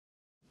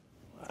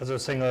As I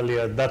was saying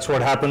earlier, that's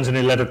what happens when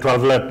you let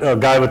a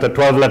guy with a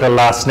 12-letter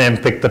last name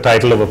pick the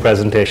title of a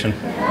presentation.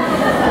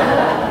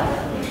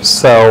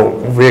 So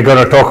we're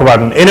going to talk about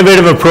an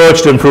innovative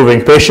approach to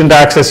improving patient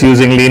access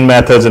using lean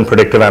methods and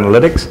predictive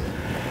analytics.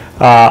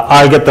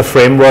 I'll get the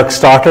framework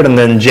started, and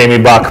then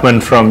Jamie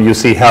Bachman from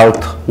UC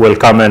Health will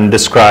come and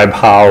describe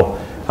how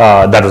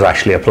that was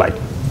actually applied.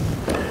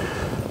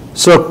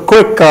 So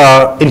quick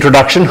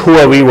introduction. Who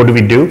are we? What do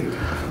we do?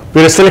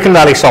 We're a Silicon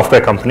Valley software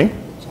company,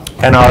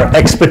 and our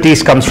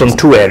expertise comes from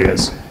two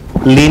areas: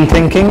 lean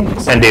thinking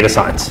and data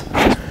science.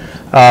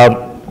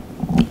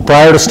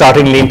 Prior to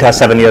starting LeanTaaS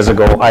 7 years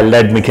ago, I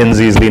led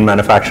McKinsey's lean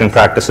manufacturing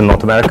practice in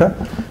North America,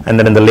 and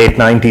then in the late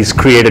 90s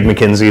created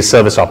McKinsey's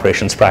service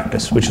operations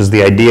practice, which is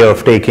the idea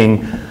of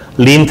taking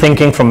lean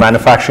thinking from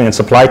manufacturing and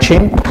supply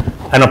chain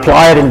and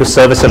apply it into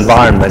service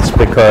environments,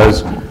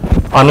 because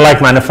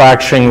unlike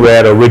manufacturing,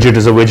 where a widget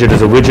is a widget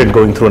is a widget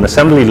going through an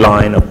assembly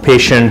line, a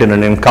patient in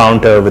an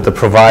encounter with a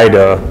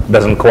provider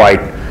doesn't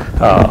quite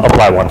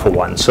apply one for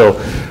one. So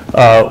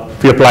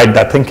we applied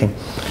that thinking.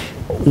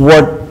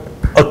 What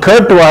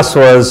occurred to us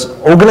was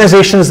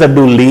organizations that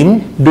do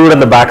lean do it on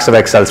the backs of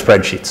Excel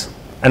spreadsheets.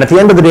 And at the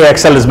end of the day,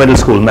 Excel is middle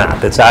school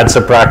math. It's add,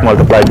 subtract,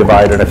 multiply,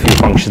 divide, and a few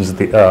functions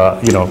to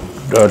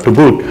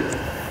boot.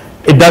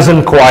 It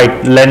doesn't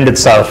quite lend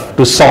itself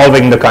to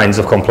solving the kinds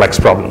of complex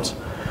problems.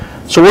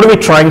 So what are we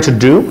trying to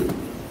do?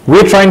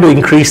 We're trying to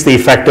increase the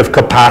effective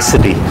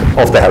capacity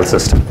of the health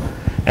system.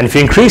 And if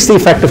you increase the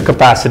effective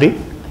capacity,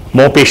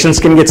 more patients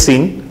can get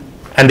seen,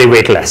 and they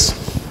wait less.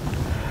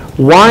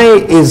 Why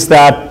is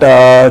that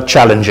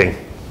challenging?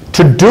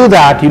 To do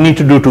that, you need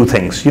to do two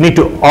things. You need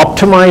to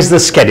optimize the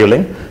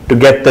scheduling to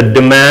get the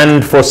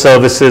demand for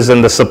services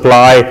and the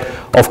supply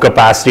of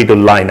capacity to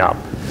line up.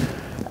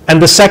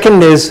 And the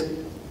second is,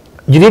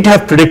 you need to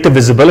have predictive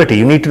visibility.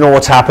 You need to know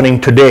what's happening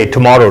today,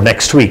 tomorrow,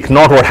 next week,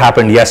 not what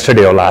happened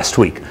yesterday or last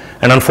week.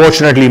 And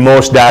unfortunately,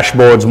 most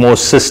dashboards,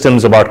 most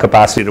systems about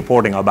capacity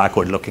reporting are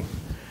backward looking.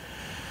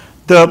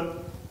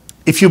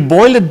 If you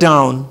boil it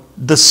down,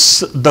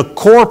 the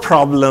core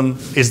problem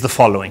is the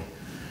following.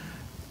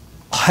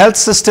 Health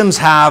systems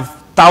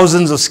have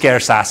thousands of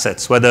scarce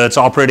assets, whether it's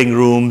operating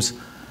rooms,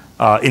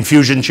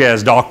 infusion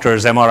chairs,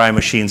 doctors, MRI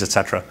machines,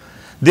 etc.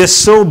 They're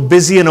so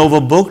busy and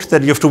overbooked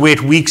that you have to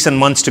wait weeks and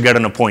months to get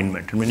an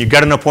appointment. And when you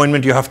get an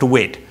appointment, you have to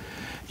wait.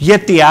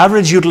 Yet the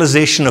average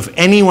utilization of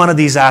any one of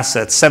these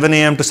assets, 7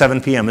 a.m. to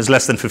 7 p.m., is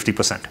less than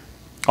 50%.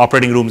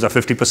 Operating rooms are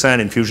 50%,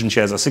 infusion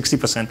chairs are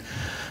 60%.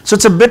 So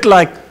it's a bit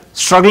like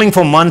struggling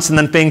for months and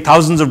then paying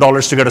thousands of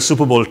dollars to get a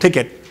Super Bowl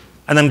ticket,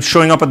 and then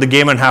showing up at the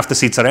game and half the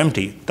seats are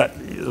empty.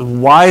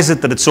 Why is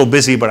it that it's so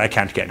busy but I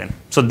can't get in?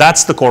 So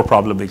that's the core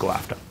problem we go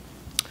after.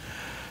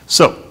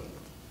 So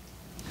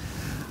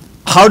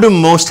how do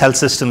most health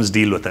systems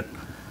deal with it?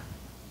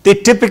 They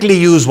typically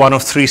use one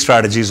of three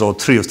strategies or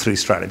three of three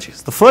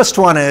strategies. The first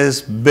one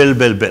is build,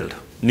 build, build.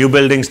 New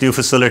buildings, new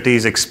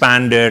facilities,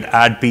 expand it,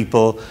 add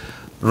people,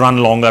 run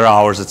longer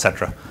hours,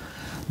 etc.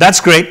 That's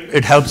great.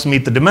 It helps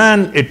meet the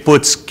demand. It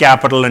puts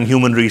capital and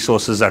human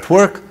resources at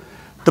work.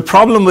 The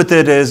problem with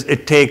it is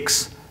it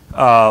takes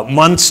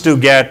months to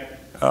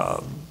get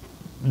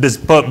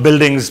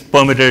buildings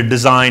permitted,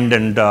 designed,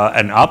 and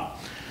up.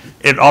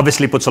 It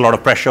obviously puts a lot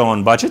of pressure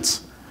on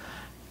budgets.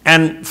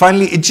 And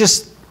finally, it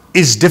just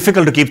is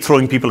difficult to keep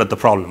throwing people at the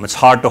problem. It's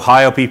hard to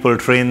hire people,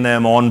 train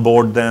them,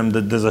 onboard them.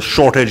 There's a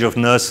shortage of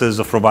nurses,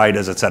 of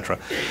providers, etc.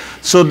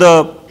 So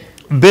the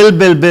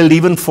build,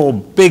 even for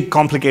big,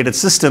 complicated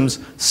systems,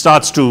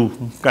 starts to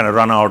kind of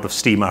run out of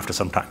steam after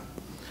some time.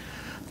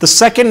 The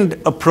second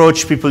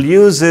approach people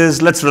use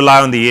is, let's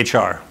rely on the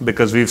HR,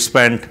 because we've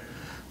spent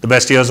the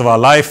best years of our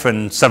life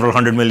and several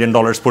 $100 million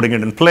putting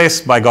it in place.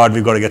 By God,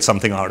 we've got to get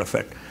something out of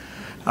it.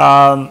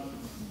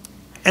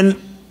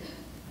 And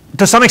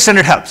to some extent,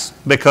 it helps,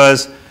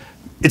 because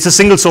it's a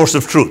single source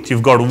of truth.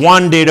 You've got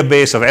one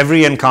database of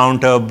every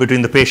encounter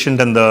between the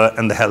patient and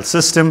the health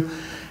system,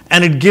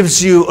 and it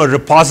gives you a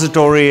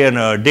repository and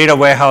a data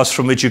warehouse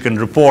from which you can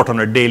report on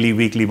a daily,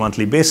 weekly,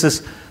 monthly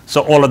basis. So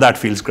all of that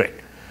feels great.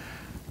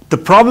 The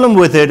problem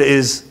with it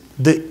is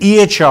the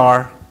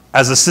EHR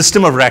as a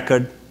system of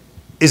record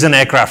is an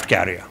aircraft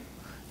carrier.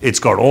 It's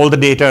got all the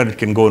data and it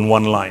can go in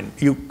one line.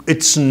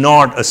 It's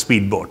not a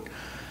speedboat.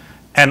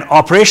 And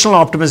operational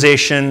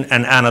optimization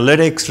and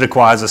analytics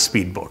requires a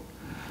speedboat.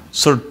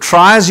 So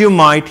try as you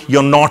might,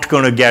 you're not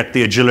going to get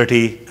the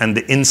agility and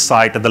the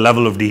insight at the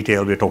level of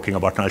detail we're talking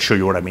about, and I'll show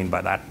you what I mean by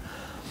that.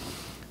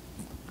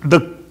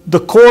 The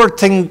core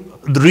thing,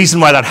 the reason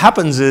why that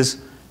happens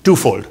is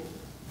twofold.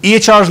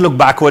 EHRs look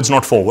backwards,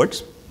 not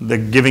forwards. They're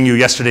giving you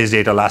yesterday's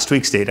data, last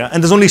week's data,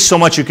 and there's only so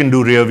much you can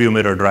do rear view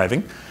mirror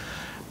driving.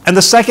 And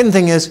the second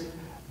thing is,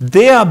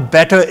 they are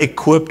better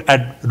equipped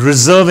at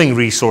reserving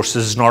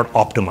resources, not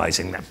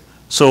optimizing them.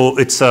 So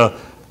it's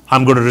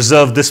I'm going to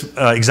reserve this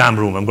exam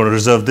room, I'm going to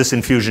reserve this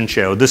infusion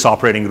chair or this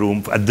operating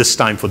room at this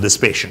time for this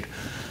patient.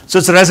 So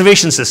it's a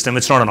reservation system,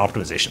 it's not an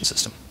optimization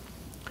system.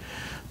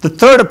 The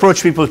third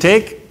approach people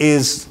take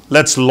is,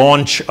 let's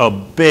launch a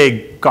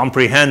big,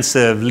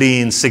 comprehensive,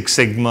 lean, Six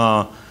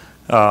Sigma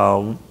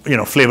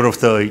flavor of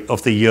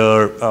the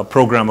year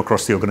program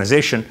across the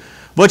organization.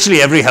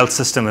 Virtually every health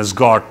system has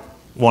got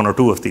one or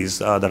two of these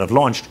that have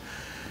launched.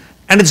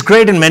 And it's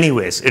great in many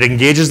ways. It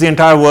engages the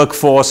entire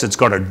workforce. It's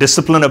got a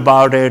discipline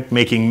about it,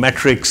 making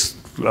metrics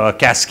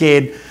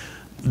cascade.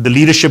 The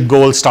leadership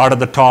goals start at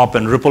the top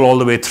and ripple all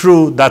the way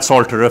through. That's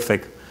all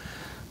terrific.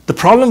 The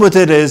problem with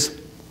it is,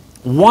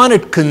 one,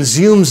 it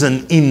consumes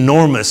an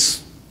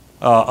enormous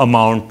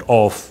amount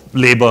of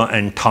labor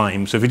and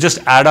time. So if you just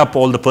add up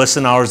all the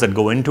person hours that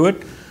go into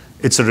it,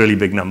 it's a really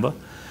big number.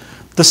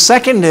 The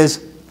second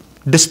is,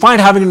 despite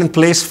having it in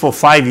place for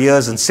 5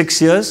 years and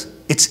 6 years,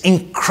 it's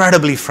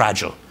incredibly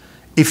fragile.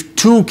 If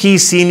 2 key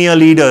senior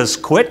leaders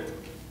quit,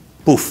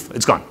 poof,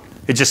 it's gone.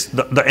 It just,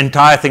 the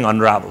entire thing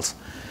unravels.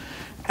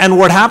 And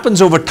what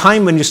happens over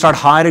time when you start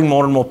hiring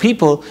more and more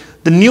people,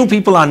 the new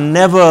people are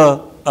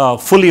never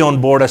fully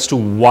on board as to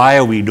why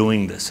are we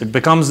doing this. It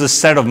becomes this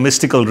set of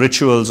mystical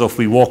rituals of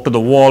we walk to the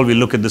wall, we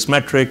look at this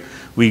metric,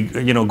 we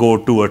go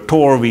to a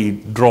tour, we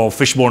draw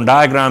fishbone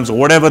diagrams or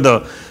whatever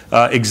the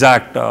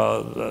exact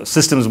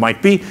systems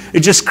might be.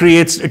 It just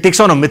takes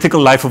on a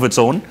mythical life of its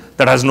own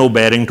that has no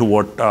bearing to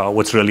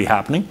what's really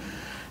happening.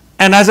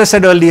 And as I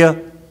said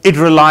earlier, it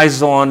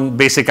relies on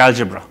basic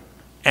algebra.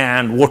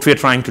 And what we're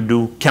trying to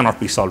do cannot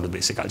be solved with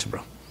basic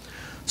algebra.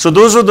 So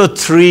those are the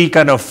 3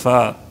 kind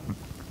of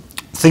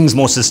things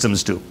most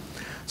systems do.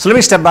 So let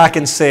me step back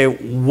and say,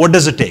 what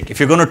does it take? If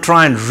you're going to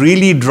try and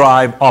really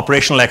drive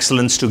operational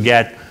excellence to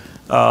get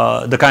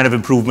the kind of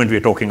improvement we're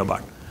talking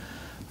about.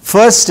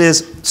 First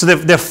is, so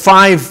there are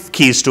 5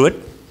 keys to it.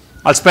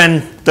 I'll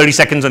spend 30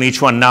 seconds on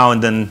each one now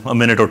and then a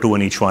minute or 2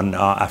 on each one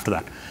after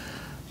that.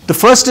 The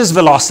first is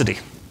velocity.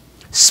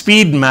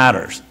 Speed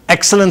matters.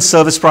 Excellent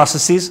service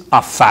processes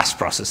are fast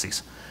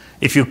processes.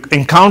 If you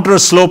encounter a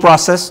slow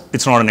process,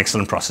 it's not an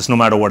excellent process, no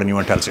matter what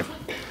anyone tells you.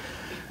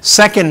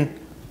 Second,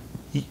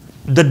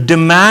 the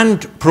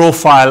demand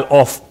profile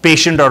of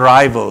patient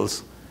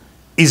arrivals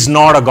is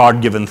not a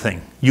God-given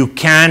thing. You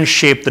can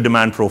shape the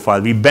demand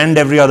profile. We bend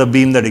every other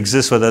beam that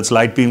exists, whether it's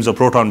light beams or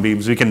proton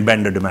beams. We can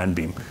bend a demand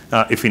beam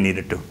if we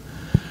needed to.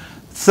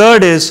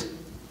 Third is,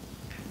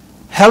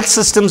 health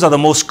systems are the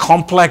most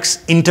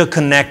complex,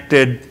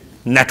 interconnected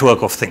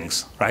network of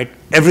things, right?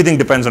 Everything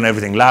depends on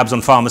everything. Labs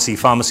on pharmacy,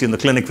 pharmacy on the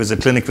clinic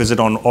visit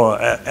on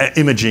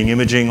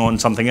imaging on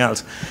something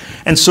else.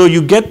 And so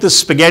you get this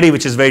spaghetti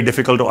which is very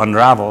difficult to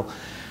unravel,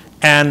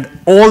 and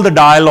all the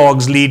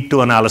dialogues lead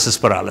to analysis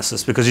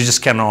paralysis because you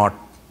just cannot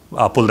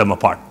pull them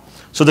apart.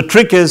 So the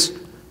trick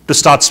is to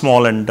start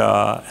small and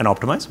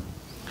optimize.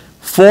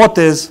 Fourth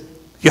is,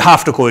 you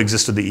have to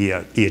coexist with the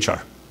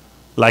EHR.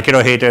 Like it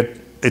or hate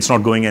it, it's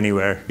not going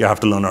anywhere. You have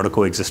to learn how to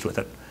coexist with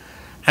it.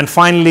 And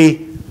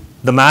finally,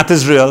 the math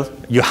is real.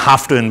 You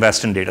have to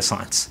invest in data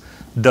science.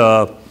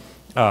 The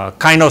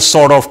kind of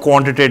sort of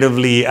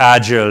quantitatively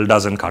agile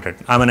doesn't cut it.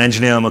 I'm an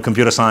engineer, I'm a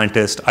computer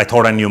scientist. I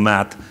thought I knew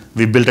math.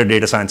 We built a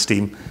data science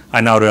team.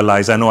 I now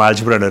realize I know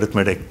algebra and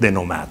arithmetic. They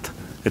know math.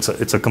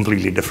 It's a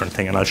completely different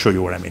thing, and I'll show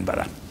you what I mean by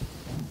that.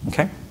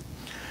 Okay?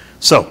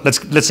 So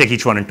let's take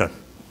each one in turn.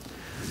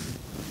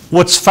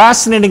 What's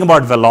fascinating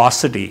about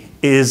velocity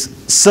is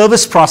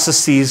service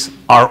processes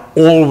are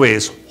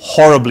always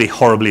horribly,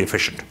 horribly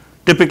efficient.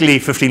 Typically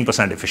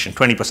 15% efficient,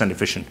 20%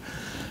 efficient,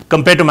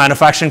 compared to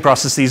manufacturing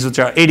processes which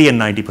are 80 and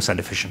 90%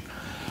 efficient.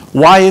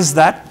 Why is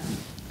that?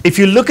 If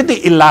you look at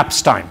the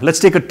elapsed time, let's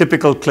take a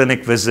typical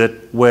clinic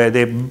visit where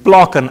they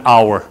block an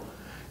hour.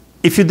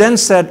 If you then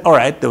said, all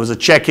right, there was a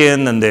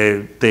check-in and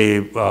they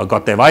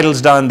got their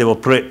vitals done, they were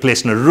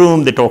placed in a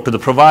room, they talked to the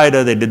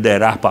provider, they did their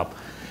wrap-up.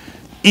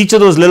 Each of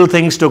those little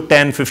things took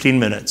 10, 15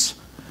 minutes.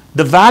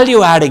 The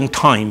value-adding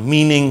time,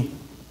 meaning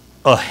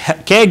a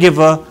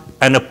caregiver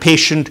and a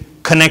patient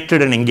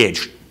connected and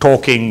engaged,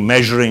 talking,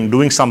 measuring,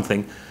 doing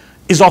something,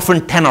 is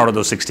often 10 out of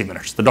those 60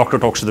 minutes. The doctor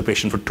talks to the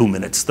patient for 2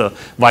 minutes. The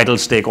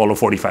vitals take all of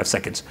 45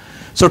 seconds.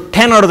 So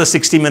 10 out of the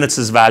 60 minutes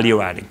is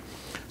value adding.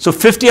 So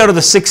 50 out of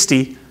the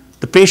 60,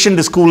 the patient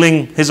is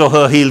cooling his or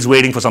her heels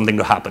waiting for something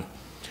to happen.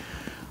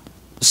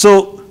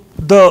 So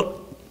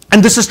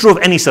and this is true of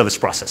any service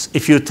process.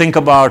 If you think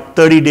about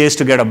 30 days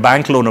to get a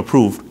bank loan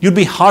approved, you'd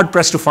be hard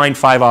pressed to find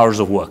 5 hours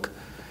of work.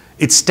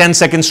 It's 10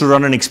 seconds to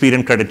run an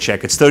Experian credit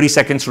check. It's 30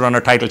 seconds to run a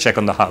title check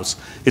on the house.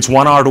 It's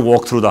 1 hour to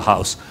walk through the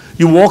house.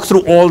 You walk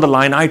through all the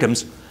line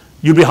items,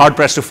 you'd be hard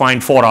pressed to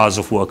find 4 hours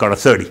of work out of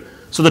 30.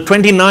 So the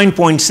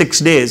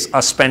 29.6 days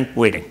are spent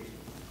waiting.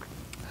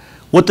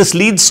 What this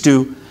leads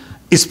to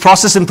is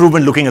process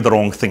improvement looking at the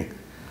wrong thing.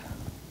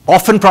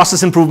 Often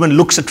process improvement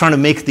looks at trying to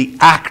make the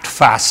act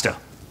faster.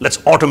 Let's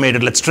automate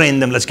it, let's train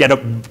them, let's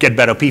get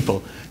better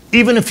people.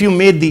 Even if you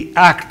made the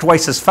act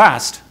twice as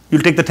fast,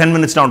 you'll take the 10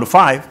 minutes down to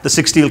 5, the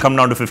 60 will come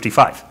down to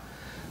 55.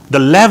 The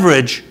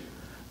leverage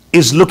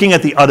is looking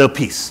at the other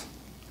piece,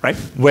 right?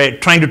 We're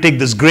trying to take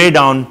this gray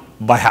down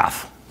by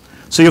half.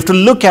 So you have to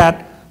look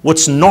at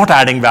what's not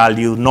adding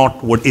value,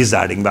 not what is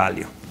adding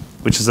value,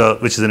 which is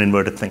an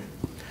inverted thing.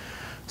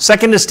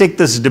 Second is take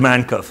this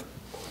demand curve.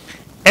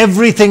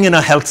 Everything in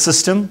a health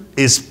system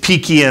is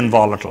peaky and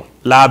volatile.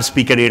 Labs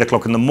peak at 8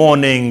 o'clock in the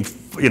morning,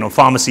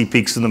 pharmacy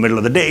peaks in the middle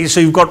of the day. So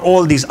you've got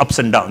all these ups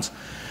and downs.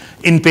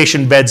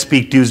 Inpatient beds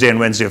peak Tuesday and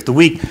Wednesday of the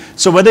week.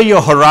 So whether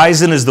your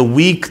horizon is the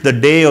week, the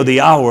day, or the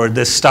hour,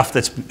 there's stuff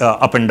that's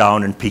up and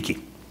down and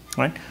peaky,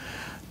 right?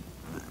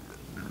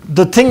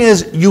 The thing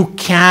is, you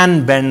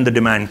can bend the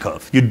demand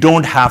curve. You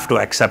don't have to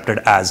accept it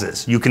as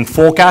is. You can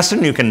forecast it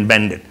and you can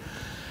bend it.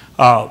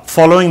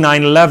 Following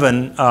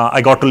 9/11,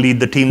 I got to lead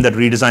the team that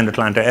redesigned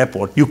Atlanta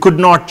Airport. You could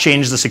not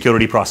change the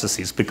security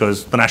processes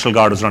because the National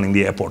Guard was running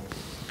the airport.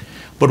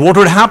 But what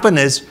would happen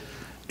is,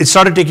 it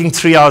started taking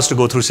 3 hours to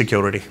go through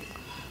security.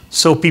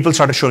 So people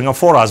started showing up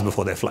 4 hours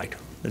before their flight.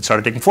 It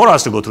started taking 4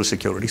 hours to go through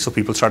security, so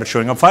people started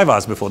showing up 5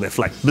 hours before their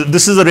flight.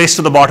 This is a race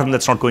to the bottom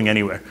that's not going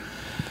anywhere.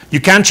 You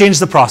can change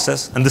the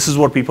process, and this is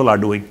what people are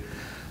doing.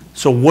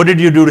 So what did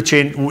you do to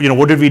change,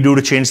 what did we do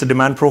to change the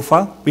demand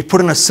profile? We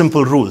put in a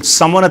simple rule.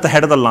 Someone at the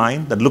head of the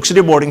line that looks at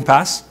your boarding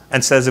pass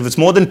and says, if it's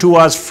more than 2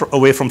 hours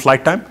away from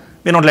flight time,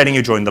 we're not letting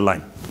you join the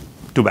line.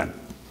 Too bad.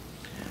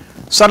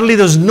 Suddenly,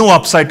 there's no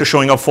upside to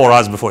showing up 4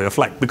 hours before your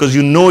flight because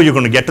you know you're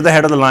going to get to the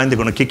head of the line, they're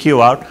going to kick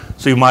you out,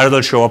 so you might as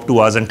well show up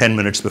 2 hours and 10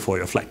 minutes before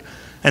your flight.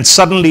 And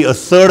suddenly, a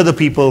third of the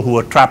people who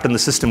were trapped in the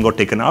system got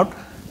taken out,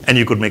 and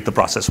you could make the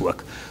process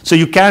work. So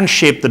you can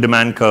shape the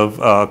demand curve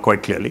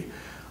quite clearly.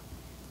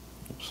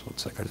 So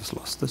it's like I just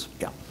lost this.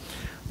 Yeah.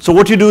 So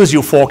what you do is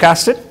you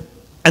forecast it,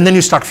 and then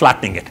you start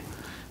flattening it.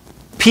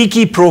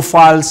 Peaky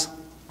profiles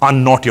are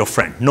not your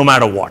friend, no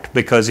matter what.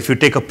 Because if you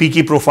take a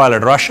peaky profile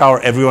at rush hour,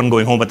 everyone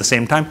going home at the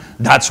same time,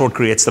 that's what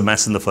creates the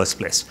mess in the first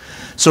place.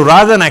 So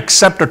rather than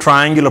accept a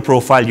triangular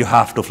profile, you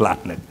have to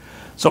flatten it.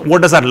 So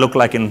what does that look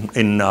like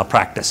in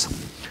practice?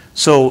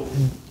 So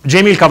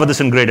Jamie will cover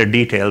this in greater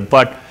detail,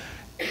 but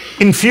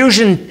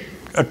infusion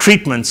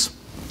treatments,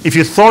 if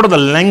you thought of the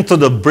length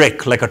of the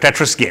brick like a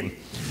Tetris game,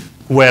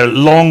 where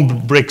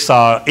long bricks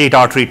are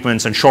 8-hour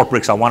treatments and short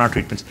bricks are 1-hour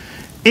treatments,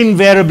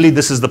 invariably,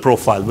 this is the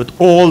profile with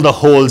all the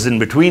holes in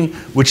between,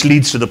 which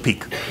leads to the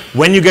peak.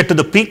 When you get to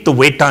the peak, the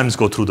wait times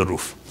go through the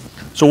roof.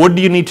 So what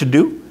do you need to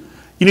do?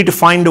 You need to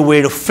find a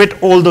way to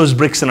fit all those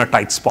bricks in a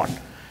tight spot.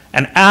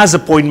 And as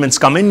appointments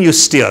come in, you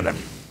steer them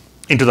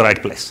into the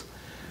right place.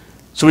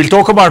 So we'll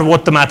talk about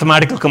what the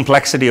mathematical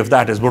complexity of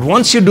that is. But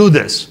once you do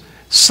this,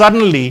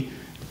 suddenly,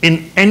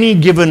 in any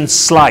given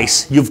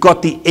slice, you've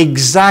got the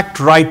exact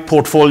right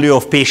portfolio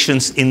of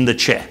patients in the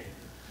chair,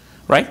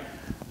 right?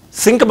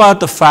 Think about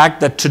the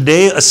fact that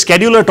today a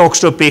scheduler talks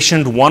to a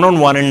patient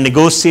one-on-one and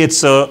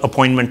negotiates an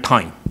appointment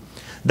time.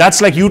 That's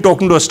like you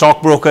talking to a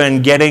stockbroker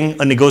and getting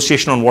a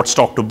negotiation on what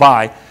stock to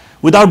buy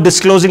without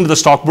disclosing to the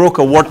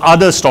stockbroker what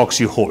other stocks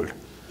you hold.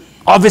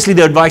 Obviously,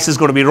 the advice is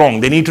going to be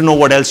wrong. They need to know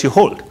what else you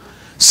hold.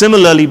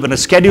 Similarly, when a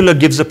scheduler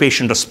gives a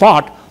patient a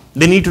spot,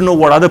 they need to know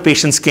what other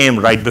patients came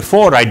right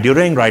before, right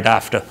during, right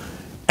after.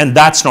 And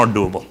that's not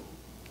doable,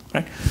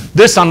 right?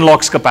 This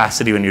unlocks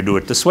capacity when you do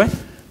it this way.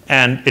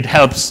 And it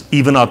helps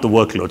even out the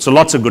workload. So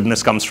lots of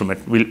goodness comes from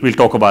it. We'll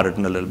talk about it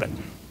in a little bit.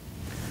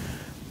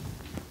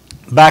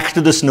 Back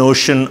to this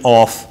notion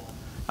of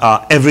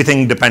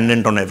everything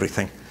dependent on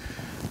everything.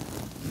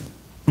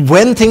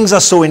 When things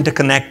are so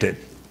interconnected,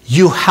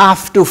 you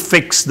have to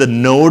fix the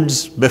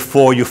nodes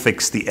before you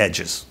fix the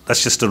edges.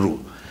 That's just a rule.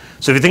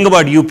 So if you think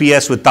about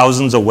UPS with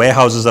thousands of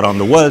warehouses around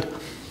the world,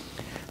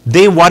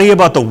 they worry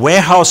about the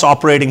warehouse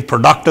operating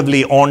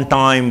productively on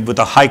time with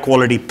a high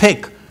quality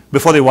pick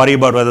before they worry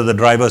about whether the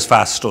drive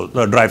fast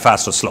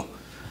or slow.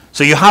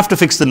 So you have to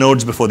fix the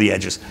nodes before the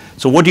edges.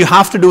 So what you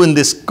have to do in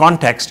this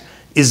context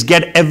is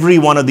get every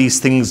one of these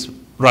things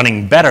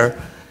running better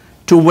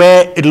to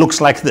where it looks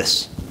like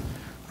this,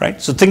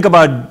 right? So think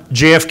about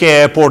JFK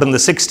Airport in the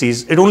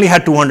 60s. It only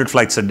had 200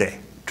 flights a day.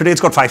 Today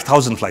it's got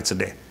 5,000 flights a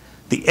day.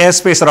 The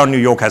airspace around New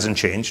York hasn't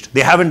changed.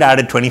 They haven't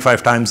added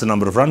 25 times the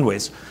number of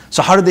runways.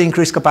 So how did they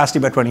increase capacity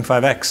by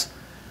 25x?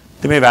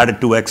 They may have added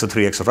 2x or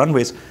 3x of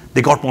runways.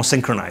 They got more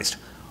synchronized.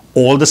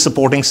 All the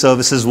supporting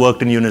services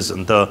worked in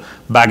unison, the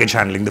baggage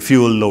handling, the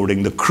fuel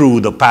loading, the crew,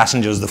 the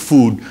passengers, the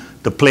food,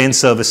 the plane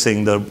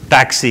servicing, the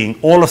taxiing,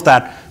 all of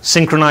that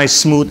synchronized,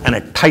 smooth, and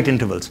at tight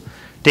intervals.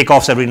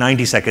 Takeoffs every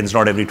 90 seconds,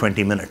 not every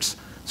 20 minutes.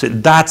 So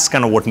that's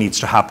kind of what needs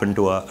to happen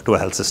to a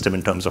health system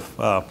in terms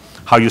of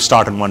how you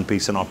start in one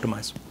piece and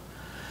optimize.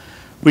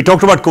 We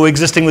talked about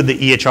coexisting with the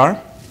EHR.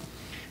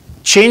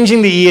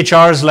 Changing the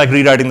EHR is like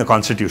rewriting the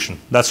Constitution.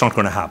 That's not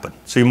going to happen.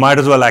 So you might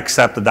as well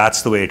accept that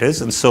that's the way it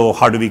is. And so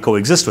how do we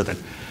coexist with it?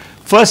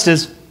 First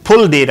is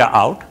pull data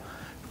out.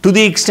 To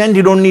the extent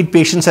you don't need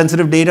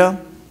patient-sensitive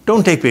data,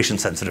 don't take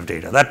patient-sensitive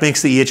data. That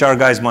makes the EHR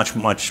guys much,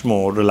 much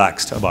more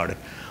relaxed about it.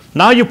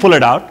 Now you pull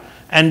it out,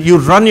 and you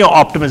run your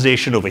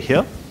optimization over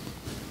here,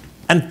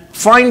 and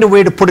find a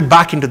way to put it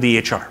back into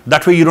the EHR.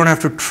 That way you don't have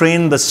to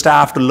train the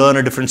staff to learn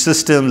a different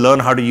system, learn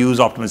how to use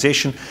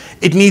optimization.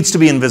 It needs to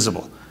be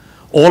invisible.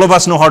 All of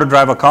us know how to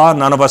drive a car.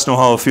 None of us know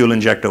how a fuel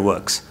injector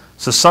works.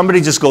 So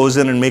somebody just goes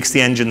in and makes the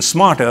engine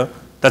smarter.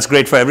 That's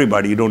great for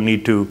everybody. You don't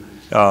need to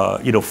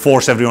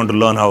force everyone to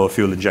learn how a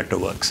fuel injector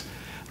works,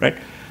 right?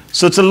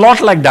 So it's a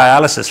lot like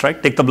dialysis,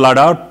 right? Take the blood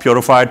out,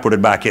 purify it, put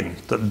it back in.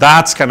 So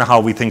that's kind of how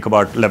we think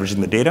about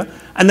leveraging the data.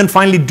 And then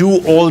finally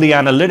do all the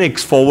analytics,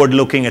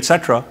 forward-looking, et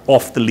cetera,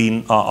 of the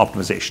lean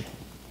optimization.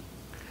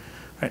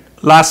 Right.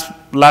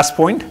 Last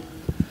point.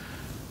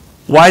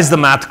 Why is the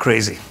math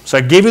crazy? So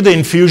I gave you the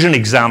infusion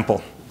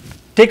example.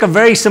 Take a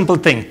very simple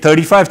thing,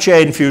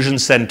 35-chair infusion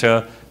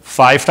center,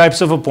 5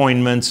 types of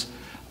appointments,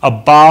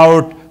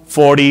 about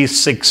 40,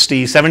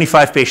 60,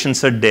 75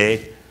 patients a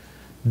day.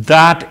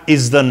 That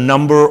is the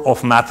number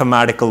of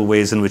mathematical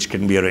ways in which it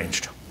can be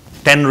arranged.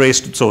 10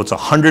 raised to, so it's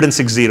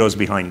 106 zeros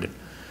behind it.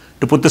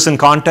 To put this in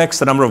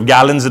context, the number of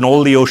gallons in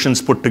all the oceans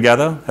put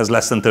together has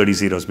less than 30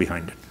 zeros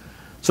behind it.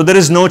 So there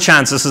is no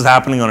chance this is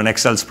happening on an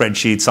Excel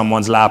spreadsheet,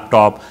 someone's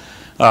laptop,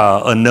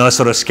 a nurse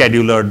or a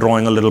scheduler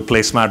drawing a little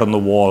placemat on the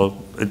wall.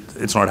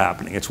 It's not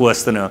happening. It's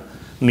worse than a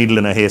needle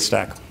in a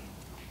haystack.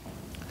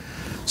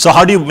 So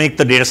how do you make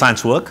the data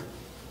science work?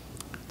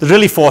 There's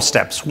really 4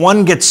 steps.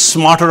 One, gets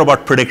smarter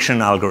about prediction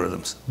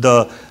algorithms.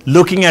 The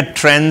looking at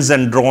trends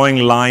and drawing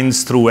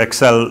lines through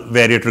Excel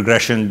variate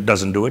regression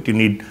doesn't do it. You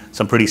need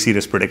some pretty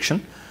serious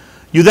prediction.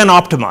 You then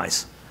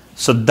optimize.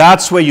 So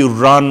that's where you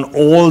run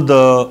all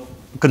the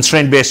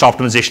constraint-based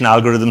optimization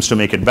algorithms to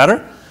make it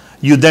better.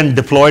 You then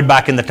deploy it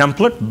back in the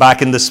template,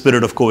 back in the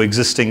spirit of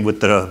coexisting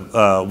with the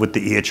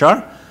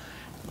EHR.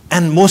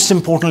 And most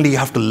importantly, you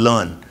have to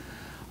learn.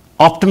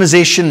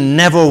 Optimization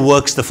never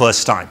works the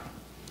first time.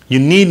 You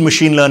need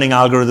machine learning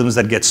algorithms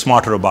that get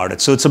smarter about it.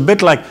 So it's a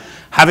bit like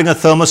having a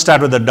thermostat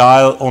with a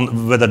dial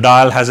where the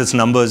dial has its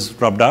numbers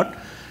rubbed out.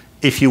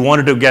 If you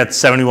wanted to get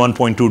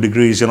 71.2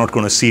 degrees, you're not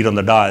going to see it on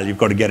the dial. You've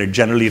got to get it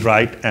generally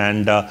right.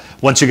 And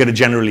once you get it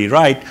generally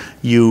right,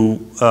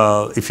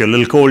 if you're a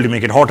little cold, you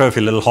make it hotter. If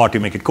you're a little hot, you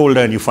make it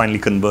colder, and you finally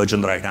converge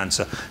on the right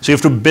answer. So you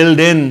have to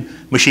build in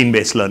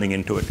machine-based learning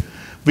into it.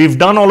 We've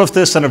done all of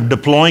this and of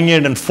deploying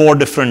it in 4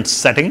 different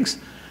settings.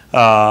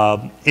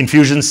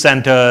 Infusion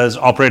centers,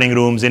 operating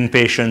rooms,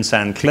 inpatients,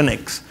 and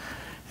clinics.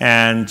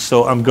 And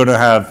so I'm going to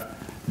have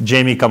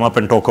Jamie come up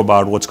and talk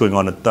about what's going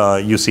on at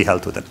UC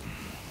Health with it.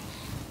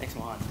 Thanks,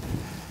 Mohan.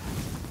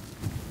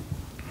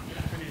 Good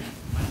afternoon.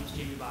 My name is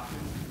Jamie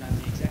Bachman, and I'm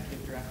the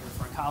Executive Director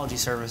for Oncology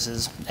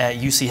Services at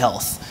UC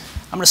Health.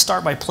 I'm going to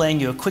start by playing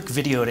you a quick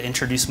video to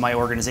introduce my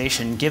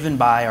organization given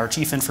by our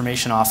Chief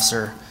Information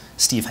Officer,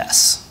 Steve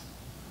Hess.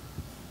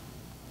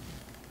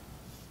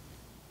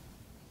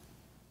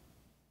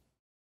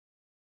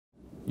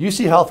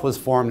 UC Health was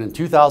formed in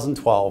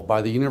 2012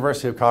 by the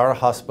University of Colorado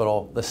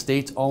Hospital, the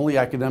state's only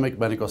academic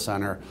medical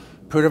center,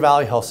 Poudre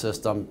Valley Health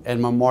System,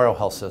 and Memorial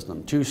Health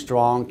System, 2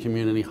 strong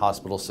community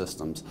hospital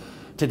systems.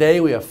 Today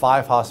we have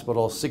 5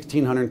 hospitals,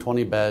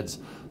 1,620 beds,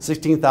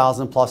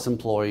 16,000 plus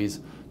employees,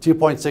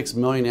 2.6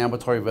 million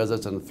ambulatory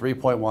visits, and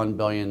 3.1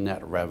 billion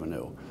net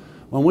revenue.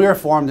 When we were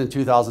formed in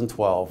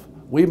 2012,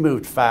 we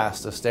moved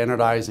fast to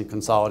standardize and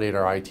consolidate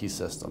our IT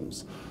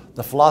systems.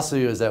 The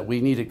philosophy is that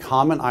we needed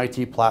common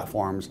IT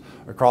platforms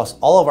across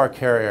all of our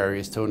care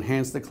areas to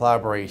enhance the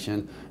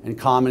collaboration and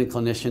common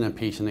clinician and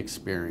patient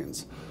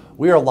experience.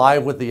 We are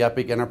live with the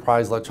Epic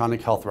Enterprise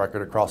Electronic Health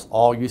Record across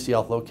all UC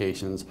Health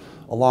locations,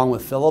 along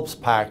with Philips,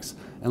 PACS,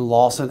 and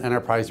Lawson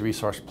Enterprise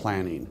Resource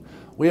Planning.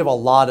 We have a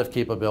lot of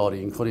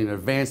capability, including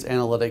advanced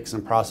analytics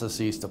and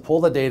processes to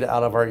pull the data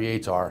out of our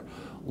EHR,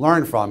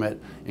 learn from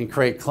it, and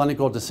create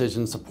clinical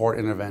decision support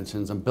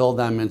interventions and build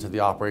them into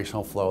the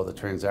operational flow of the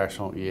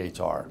transactional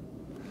EHR.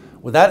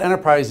 With that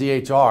enterprise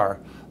EHR,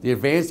 the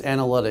advanced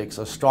analytics,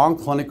 a strong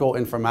clinical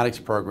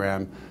informatics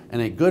program,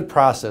 and a good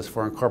process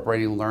for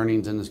incorporating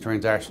learnings in this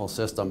transactional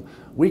system,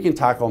 we can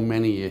tackle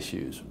many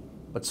issues.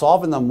 But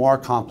solving the more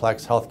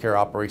complex healthcare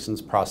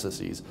operations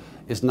processes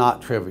is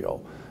not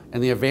trivial,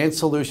 and the advanced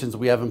solutions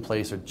we have in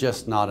place are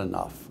just not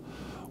enough.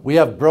 We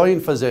have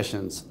brilliant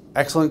physicians,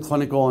 excellent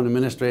clinical and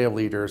administrative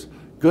leaders,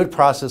 good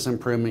process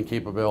improvement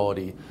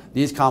capability.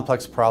 These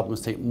complex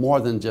problems take more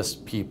than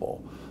just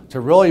people. To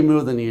really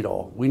move the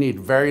needle, we need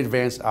very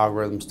advanced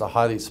algorithms to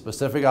highlight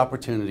specific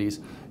opportunities,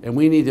 and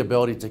we need the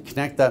ability to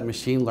connect that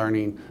machine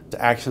learning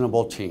to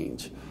actionable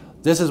change.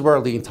 This is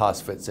where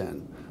LeanTaaS fits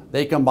in.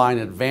 They combine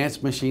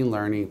advanced machine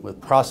learning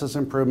with process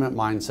improvement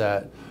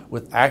mindset,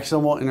 with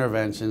actionable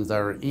interventions that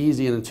are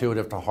easy and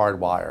intuitive to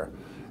hardwire.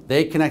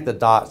 They connect the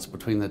dots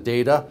between the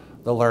data,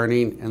 the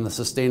learning, and the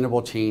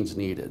sustainable change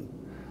needed.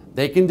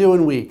 They can do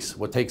in weeks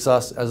what takes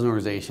us as an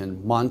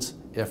organization months,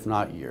 if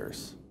not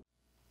years.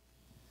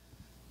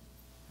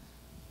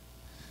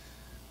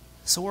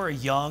 So we're a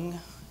young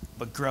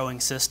but growing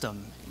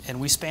system, and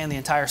we span the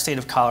entire state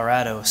of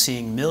Colorado,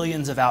 seeing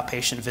millions of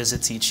outpatient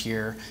visits each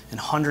year and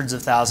hundreds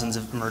of thousands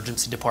of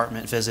emergency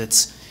department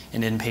visits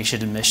and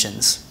inpatient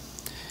admissions.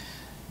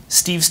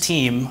 Steve's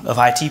team of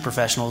IT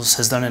professionals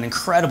has done an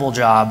incredible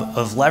job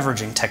of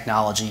leveraging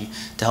technology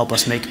to help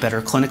us make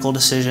better clinical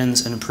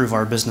decisions and improve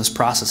our business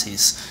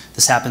processes.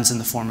 This happens in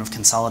the form of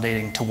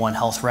consolidating to one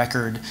health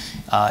record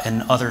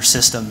and other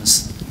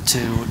systems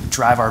to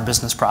drive our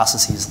business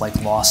processes like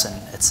Lawson,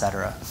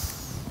 etc.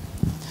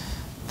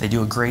 They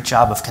do a great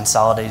job of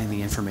consolidating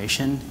the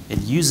information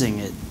and using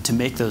it to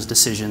make those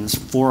decisions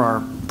for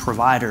our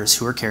providers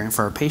who are caring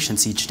for our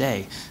patients each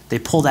day. They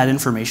pull that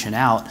information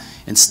out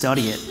and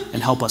study it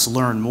and help us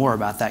learn more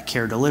about that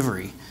care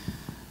delivery.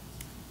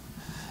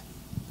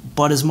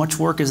 But as much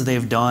work as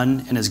they've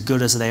done and as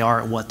good as they are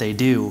at what they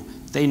do,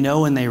 they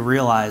know and they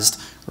realized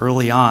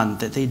early on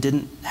that they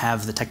didn't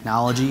have the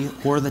technology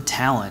or the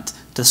talent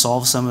to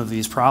solve some of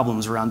these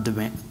problems around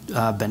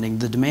bending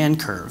the demand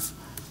curve.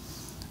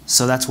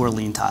 So that's where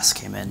LeanTaaS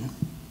came in.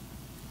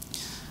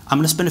 I'm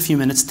going to spend a few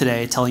minutes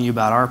today telling you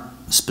about our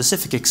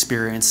specific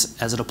experience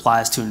as it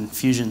applies to an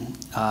infusion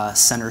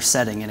center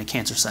setting in a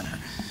cancer center.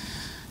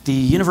 The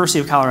University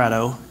of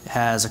Colorado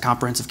has a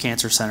comprehensive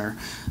cancer center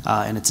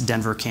in its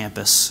Denver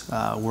campus.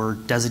 We're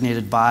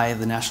designated by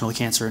the National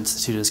Cancer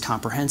Institute as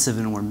comprehensive,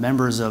 and we're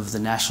members of the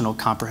National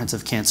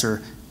Comprehensive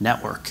Cancer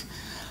Network.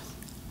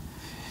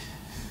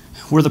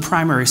 We're the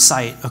primary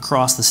site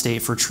across the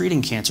state for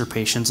treating cancer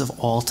patients of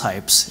all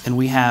types, and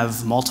we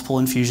have multiple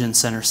infusion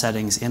center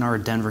settings in our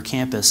Denver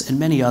campus and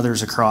many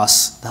others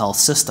across the health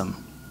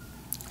system.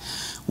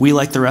 We,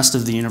 like the rest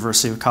of the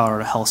University of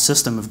Colorado health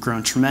system, have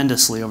grown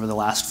tremendously over the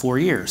last 4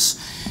 years.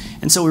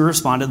 And so we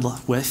responded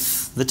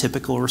with the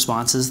typical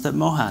responses that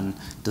Mohan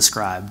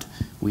described.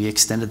 We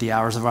extended the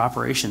hours of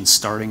operations,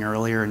 starting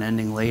earlier and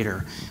ending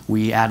later.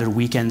 We added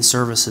weekend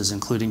services,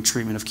 including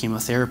treatment of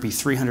chemotherapy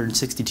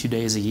 362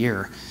 days a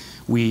year.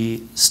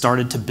 We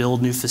started to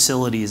build new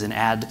facilities and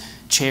add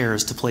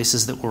chairs to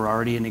places that were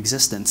already in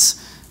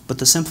existence. But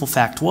the simple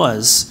fact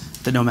was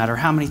that no matter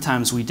how many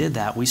times we did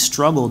that, we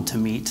struggled to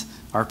meet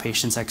our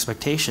patients'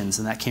 expectations,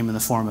 and that came in the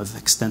form of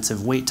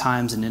extensive wait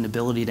times and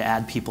inability to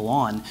add people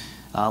on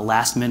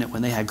last minute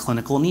when they had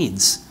clinical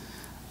needs.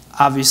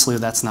 Obviously,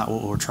 that's not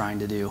what we're trying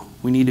to do.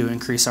 We need to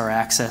increase our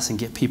access and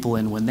get people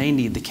in when they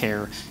need the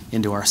care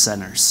into our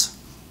centers.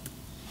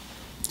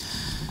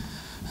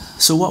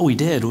 So what we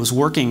did was,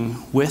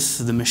 working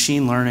with the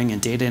machine learning and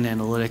data and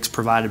analytics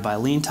provided by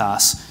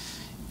LeanTaaS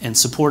and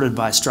supported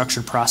by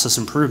structured process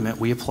improvement,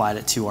 we applied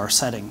it to our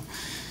setting.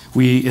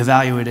 We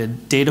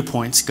evaluated data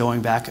points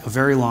going back a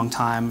very long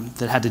time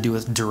that had to do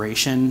with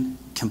duration,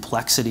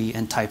 complexity,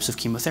 and types of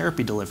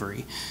chemotherapy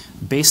delivery.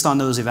 Based on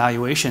those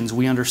evaluations,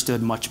 we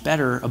understood much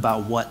better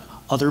about what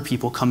other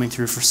people coming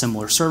through for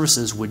similar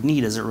services would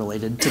need as it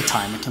related to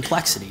time and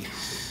complexity.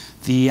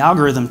 The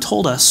algorithm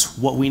told us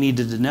what we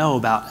needed to know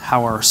about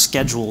how our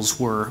schedules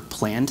were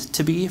planned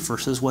to be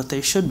versus what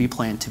they should be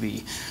planned to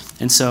be.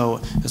 And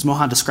so, as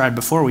Mohan described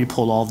before, we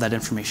pulled all of that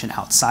information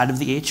outside of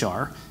the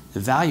HR,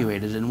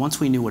 evaluated, and once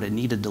we knew what it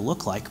needed to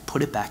look like,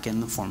 put it back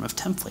in the form of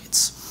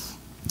templates.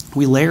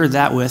 We layered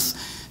that with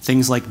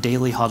things like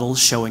daily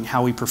huddles showing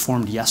how we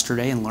performed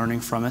yesterday and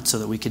learning from it so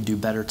that we could do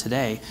better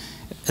today,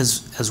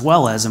 as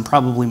well as, and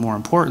probably more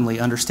importantly,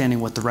 understanding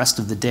what the rest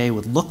of the day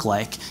would look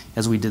like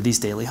as we did these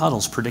daily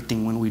huddles,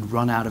 predicting when we'd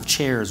run out of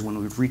chairs,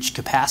 when we'd reach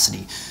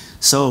capacity,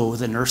 so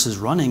the nurses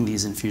running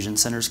these infusion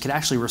centers could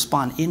actually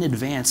respond in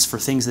advance for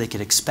things they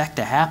could expect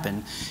to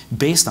happen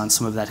based on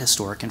some of that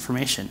historic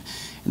information.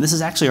 And this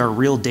is actually our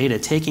real data,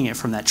 taking it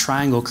from that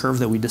triangle curve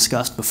that we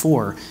discussed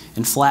before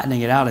and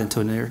flattening it out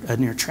into a near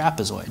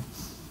trapezoid.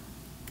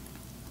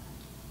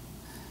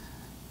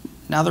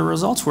 Now, the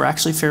results were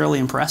actually fairly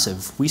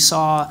impressive. We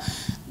saw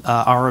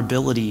our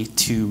ability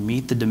to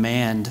meet the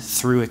demand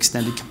through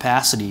extended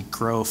capacity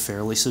grow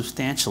fairly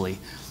substantially,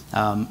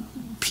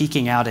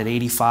 peaking out at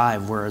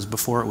 85, whereas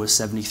before it was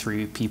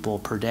 73 people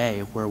per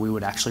day, where we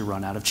would actually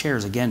run out of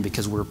chairs, again,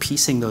 because we're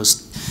piecing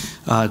those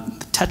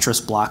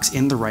Tetris blocks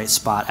in the right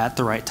spot at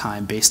the right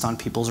time based on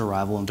people's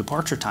arrival and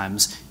departure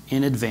times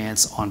in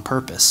advance on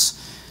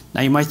purpose. Now,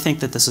 you might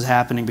think that this is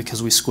happening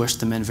because we squished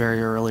them in very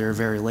early or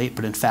very late,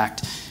 but in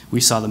fact, we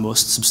saw the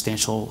most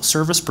substantial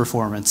service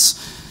performance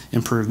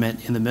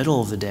improvement in the middle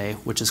of the day,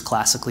 which has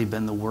classically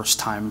been the worst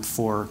time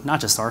for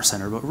not just our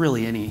center, but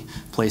really any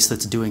place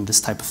that's doing this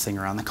type of thing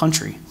around the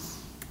country.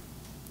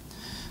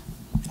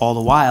 All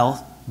the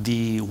while,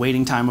 the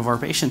waiting time of our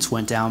patients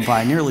went down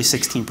by nearly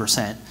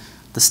 16%.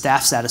 The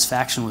staff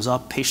satisfaction was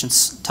up.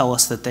 Patients tell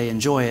us that they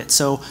enjoy it.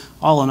 So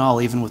all in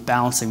all, even with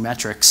balancing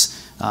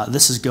metrics,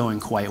 this is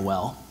going quite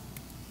well.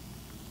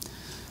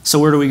 So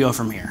where do we go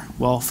from here?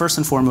 Well, first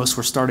and foremost,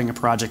 we're starting a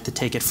project to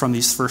take it from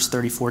these first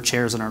 34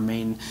 chairs in our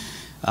main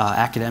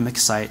academic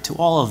site to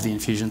all of the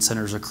infusion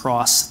centers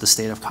across the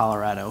state of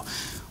Colorado.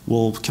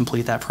 We'll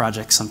complete that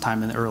project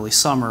sometime in the early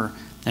summer,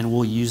 and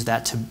we'll use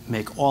that to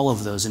make all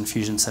of those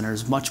infusion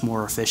centers much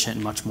more efficient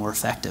and much more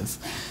effective.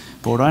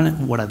 But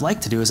what I'd like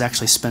to do is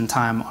actually spend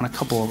time on a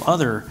couple of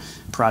other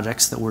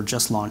projects that we're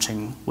just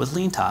launching with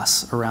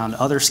LeanTaaS around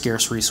other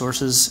scarce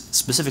resources,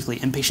 specifically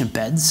inpatient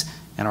beds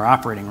and our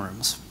operating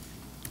rooms.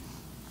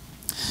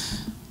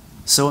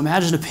 So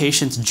imagine a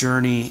patient's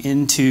journey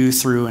into,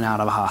 through, and out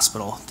of a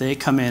hospital. They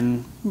come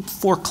in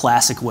 4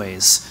 classic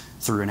ways: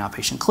 through an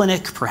outpatient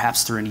clinic,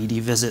 perhaps through an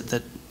ED visit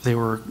that they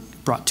were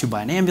brought to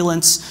by an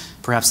ambulance,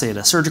 perhaps they had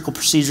a surgical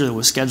procedure that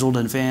was scheduled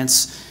in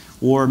advance,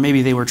 or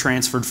maybe they were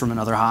transferred from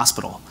another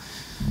hospital.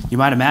 You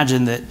might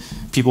imagine that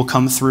people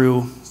come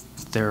through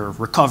they're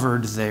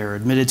recovered, they're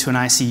admitted to an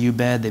ICU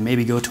bed, they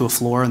maybe go to a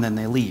floor, and then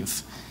they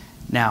leave.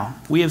 Now,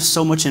 we have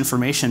so much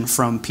information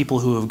from people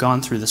who have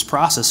gone through this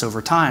process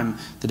over time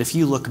that if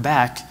you look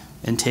back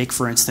and take,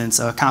 for instance,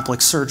 a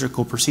complex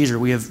surgical procedure,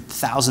 we have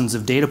thousands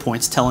of data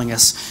points telling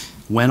us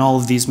when all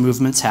of these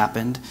movements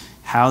happened,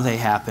 how they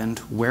happened,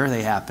 where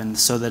they happened,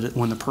 so that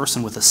when the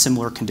person with a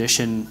similar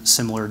condition,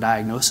 similar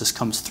diagnosis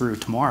comes through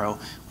tomorrow,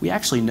 we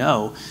actually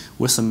know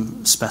with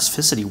some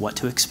specificity what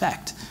to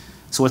expect.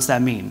 So what's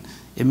that mean?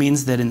 It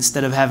means that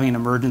instead of having an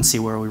emergency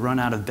where we run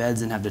out of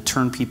beds and have to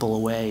turn people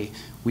away,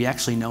 we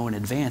actually know in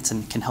advance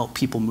and can help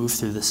people move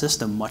through the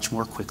system much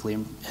more quickly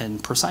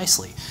and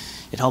precisely.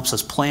 It helps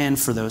us plan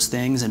for those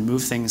things and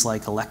move things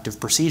like elective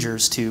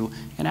procedures to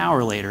an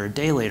hour later, a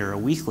day later, a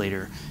week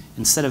later.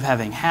 Instead of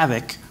having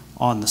havoc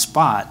on the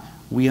spot,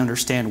 we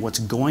understand what's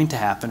going to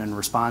happen and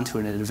respond to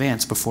it in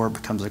advance before it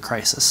becomes a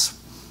crisis.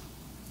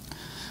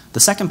 The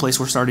second place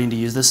we're starting to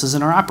use this is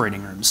in our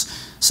operating rooms.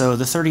 So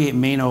the 38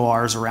 main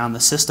ORs around the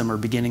system are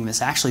beginning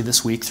this actually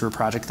this week through a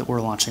project that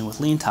we're launching with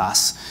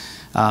LeanTaaS.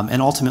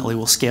 And ultimately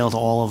we'll scale to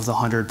all of the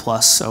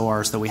 100+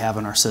 ORs that we have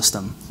in our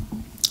system.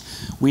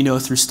 We know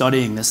through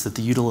studying this that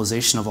the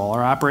utilization of all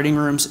our operating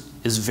rooms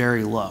is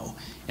very low,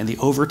 and the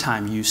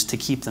overtime use to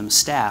keep them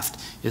staffed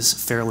is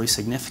fairly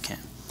significant.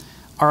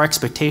 Our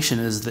expectation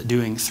is that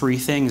doing three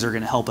things are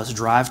going to help us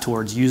drive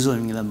towards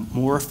using them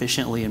more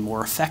efficiently and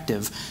more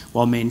effective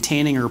while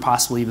maintaining or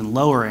possibly even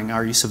lowering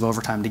our use of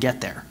overtime to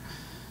get there.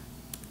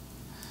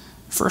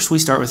 First, we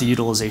start with the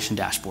utilization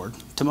dashboard.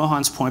 To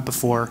Mohan's point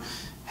before,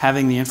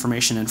 having the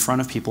information in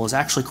front of people is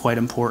actually quite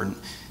important.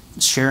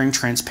 Sharing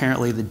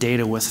transparently the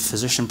data with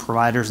physician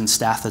providers and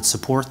staff that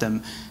support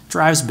them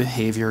drives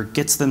behavior,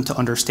 gets them to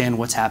understand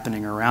what's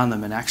happening around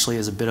them, and actually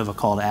is a bit of a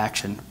call to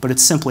action, but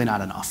it's simply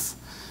not enough.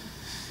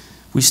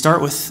 We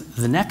start with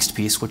the next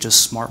piece, which is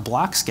smart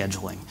block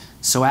scheduling.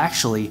 So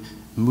actually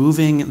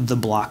moving the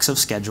blocks of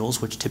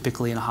schedules, which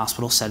typically in a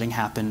hospital setting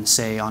happen,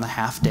 say, on a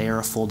half-day or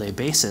a full-day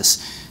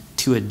basis,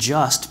 to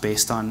adjust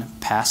based on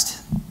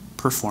past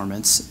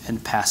performance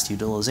and past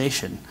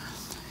utilization.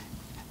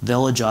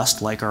 They'll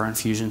adjust like our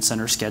infusion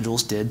center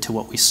schedules did to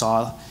what we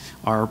saw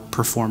our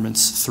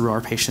performance through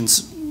our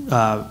patients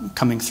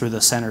coming through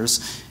the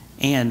centers,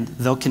 and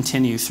they'll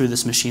continue through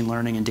this machine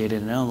learning and data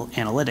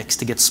analytics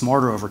to get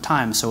smarter over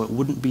time, so it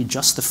wouldn't be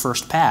just the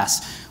first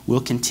pass.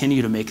 We'll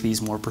continue to make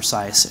these more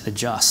precise and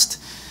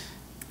adjust,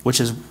 which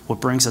is what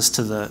brings us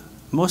to the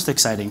most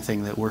exciting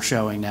thing that we're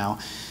showing now.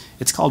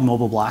 It's called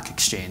mobile block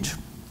exchange.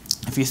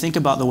 If you think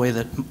about the way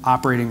that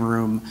operating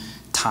room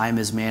time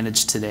is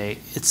managed today,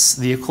 it's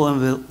the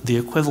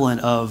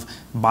equivalent of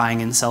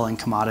buying and selling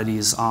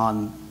commodities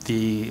on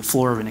the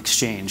floor of an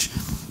exchange.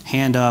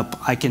 Hand up,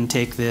 I can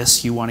take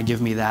this, you want to give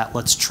me that,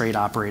 let's trade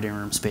operating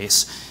room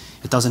space.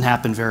 It doesn't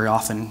happen very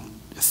often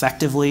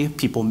effectively.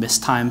 People miss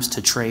times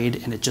to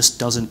trade, and it just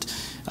doesn't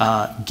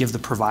give the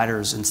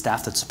providers and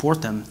staff that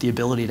support them the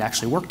ability to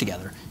actually work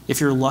together. If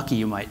you're lucky,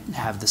 you might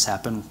have this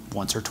happen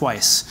once or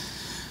twice.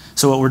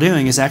 So what we're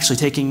doing is actually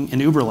taking an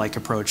Uber-like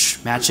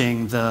approach,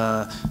 matching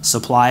the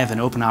supply of an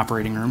open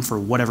operating room for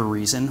whatever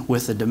reason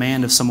with the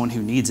demand of someone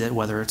who needs it,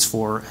 whether it's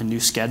for a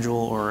new schedule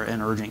or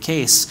an urgent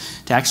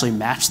case, to actually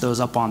match those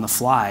up on the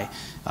fly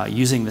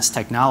using this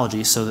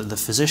technology so that the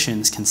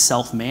physicians can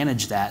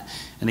self-manage that.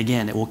 And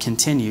again, it will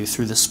continue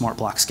through this smart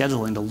block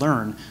scheduling to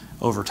learn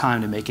over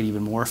time to make it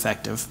even more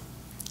effective.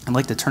 I'd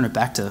like to turn it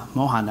back to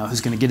Mohan now,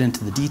 who's going to get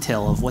into the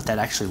detail of what that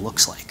actually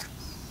looks like.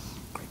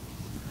 Great.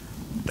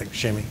 Thanks,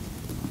 Jamie.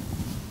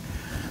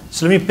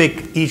 So let me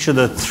pick each of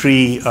the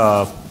three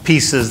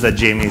pieces that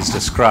Jamie's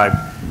described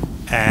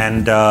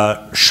and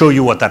show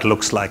you what that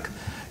looks like.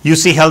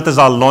 UC Health is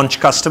our launch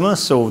customer,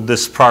 so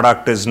this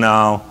product is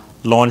now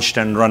launched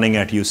and running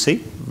at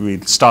UC.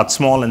 We start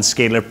small and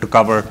scale up to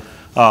cover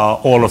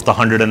all of the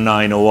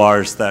 109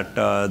 ORs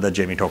that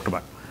Jamie talked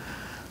about.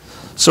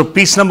 So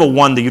piece number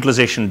one, the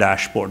utilization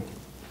dashboard.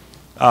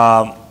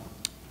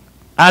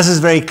 As is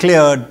very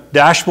clear,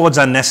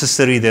 dashboards are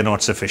necessary, they're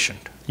not sufficient.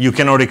 You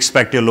cannot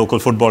expect your local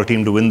football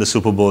team to win the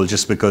Super Bowl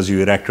just because you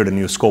erected a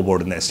new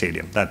scoreboard in their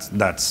stadium. That's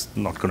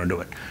not going to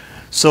do it.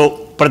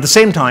 So, but at the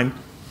same time,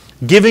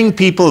 giving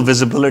people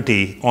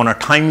visibility on a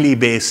timely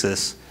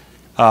basis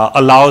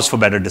allows for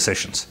better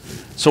decisions.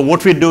 So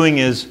what we're doing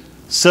is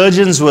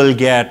surgeons will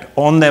get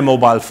on their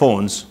mobile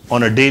phones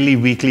on a daily,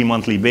 weekly,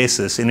 monthly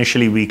basis.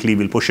 Initially weekly,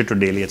 we'll push it to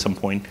daily at some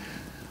point.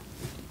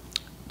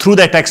 Through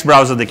their text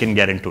browser, they can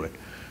get into it.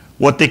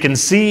 What they can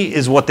see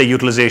is what their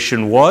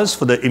utilization was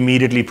for the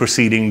immediately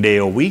preceding day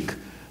or week.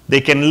 They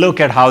can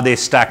look at how they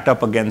stacked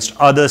up against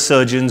other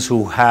surgeons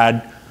who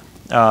had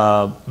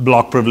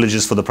block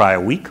privileges for the prior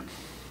week.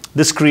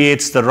 This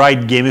creates the right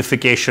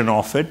gamification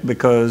of it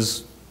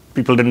because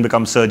people didn't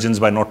become surgeons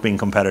by not being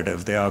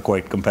competitive. They are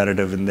quite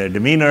competitive in their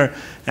demeanor,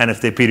 and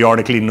if they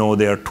periodically know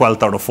they are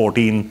 12th out of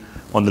 14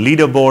 on the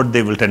leaderboard,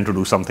 they will tend to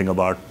do something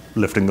about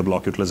lifting the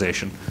block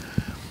utilization.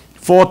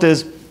 Fourth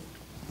is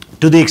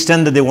To the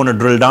extent that they want to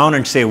drill down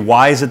and say,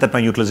 why is it that my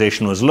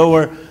utilization was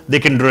lower, they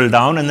can drill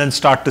down and then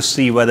start to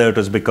see whether it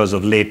was because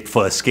of late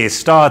first case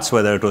starts,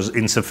 whether it was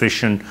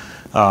insufficient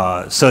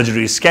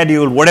surgery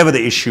schedule, whatever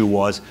the issue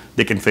was,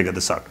 they can figure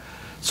this out.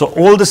 So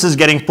all this is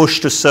getting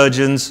pushed to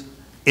surgeons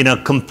in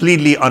a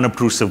completely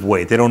unobtrusive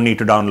way. They don't need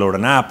to download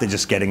an app, they're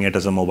just getting it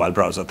as a mobile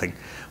browser thing.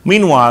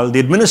 Meanwhile, the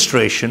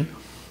administration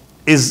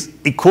is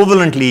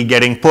equivalently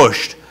getting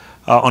pushed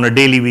on a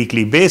daily,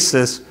 weekly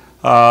basis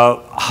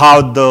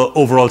how the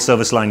overall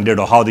service line did,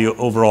 or how the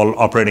overall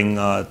operating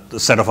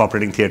set of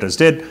operating theaters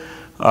did,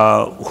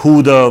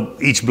 who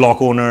each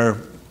block owner,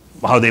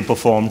 how they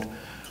performed,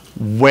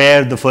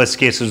 where the first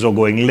cases are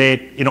going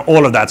late,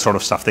 all of that sort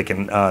of stuff they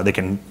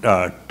can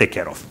take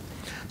care of.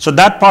 So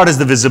that part is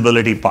the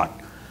visibility part.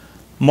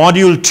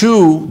 Module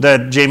 2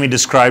 that Jamie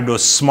described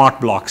was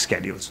smart block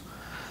schedules.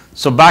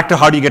 So back to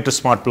how do you get to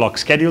smart block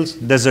schedules?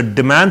 There's a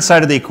demand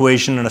side of the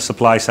equation and a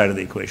supply side of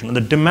the equation. On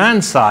the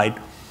demand side,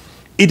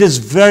 it is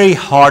very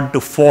hard to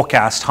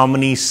forecast how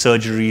many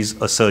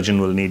surgeries a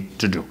surgeon will need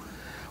to do.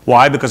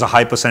 Why? Because a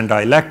high percent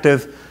are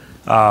elective.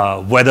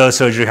 Whether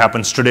surgery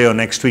happens today or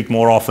next week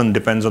more often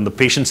depends on the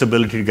patient's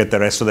ability to get the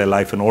rest of their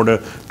life in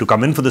order to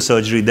come in for the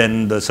surgery,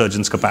 then the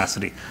surgeon's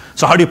capacity.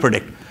 So how do you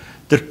predict?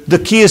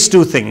 The key is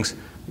two things.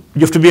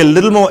 You have to be a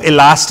little more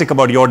elastic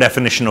about your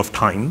definition of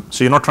time.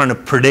 So you're not trying to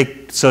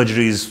predict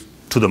surgeries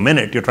to the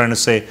minute. You're trying to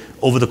say,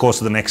 over the course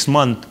of the next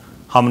month,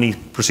 how many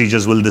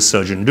procedures will this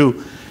surgeon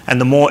do? And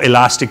the more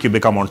elastic you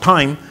become on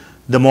time,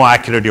 the more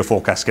accurate your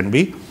forecast can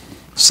be.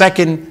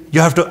 Second, you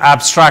have to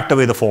abstract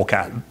away the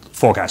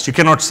forecast. You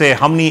cannot say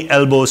how many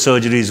elbow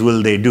surgeries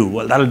will they do.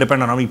 Well, that'll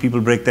depend on how many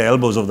people break their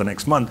elbows over the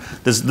next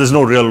month. There's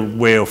no real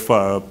way of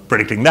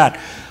predicting that.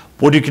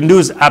 What you can do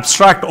is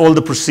abstract all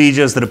the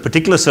procedures that a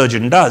particular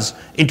surgeon does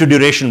into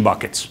duration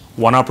buckets.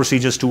 1 hour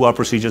procedures, 2 hour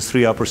procedures,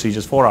 3 hour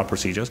procedures, 4 hour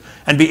procedures,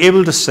 and be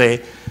able to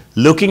say,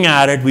 looking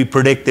at it, we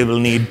predict they will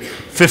need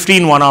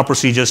 15 1 hour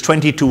procedures,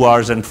 22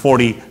 hours, and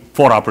 40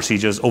 4 hour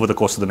procedures over the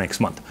course of the next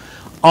month.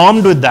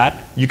 Armed with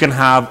that, you can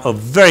have a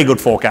very good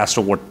forecast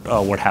of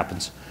what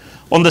happens.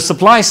 On the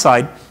supply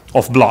side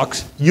of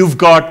blocks, you've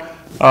got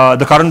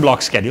the current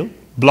block schedule,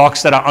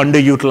 blocks that are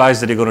underutilized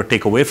that you're going to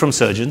take away from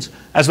surgeons,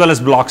 as well as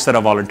blocks that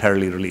are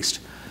voluntarily released.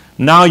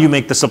 Now you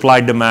make the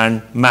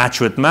supply-demand match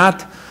with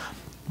math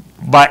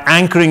by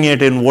anchoring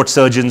it in what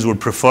surgeons would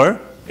prefer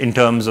in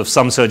terms of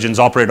some surgeons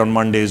operate on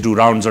Mondays, do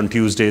rounds on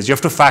Tuesdays. You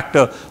have to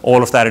factor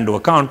all of that into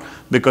account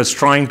because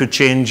trying to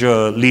change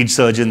a lead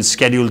surgeon's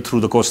schedule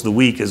through the course of the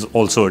week is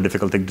also a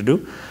difficult thing to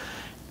do.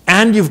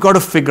 And you've got to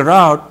figure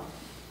out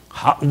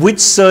which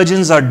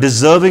surgeons are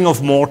deserving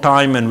of more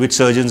time and which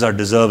surgeons are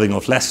deserving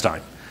of less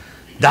time.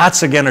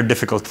 That's, again, a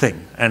difficult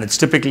thing. And it's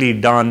typically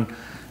done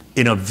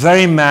in a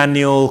very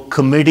manual,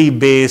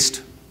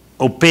 committee-based,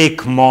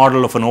 opaque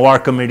model of an OR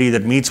committee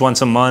that meets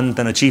once a month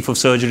and a chief of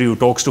surgery who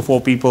talks to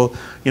 4 people,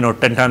 10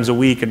 times a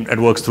week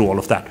and works through all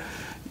of that.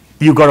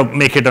 You've got to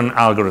make it an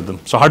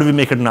algorithm. So how do we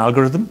make it an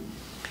algorithm?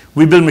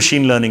 We build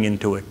machine learning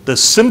into it. The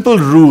simple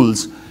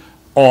rules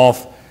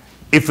of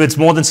if it's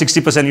more than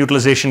 60%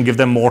 utilization, give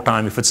them more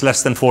time. If it's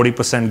less than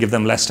 40%, give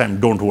them less time,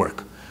 don't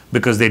work,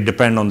 because they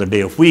depend on the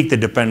day of week, they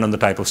depend on the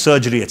type of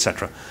surgery,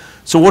 etc.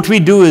 So what we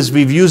do is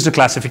we've used a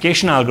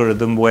classification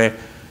algorithm where,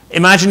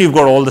 imagine you've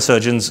got all the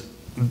surgeons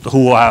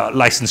who are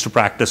licensed to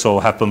practice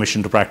or have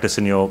permission to practice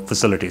in your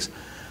facilities.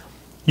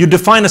 You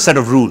define a set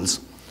of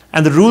rules,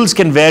 and the rules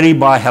can vary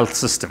by health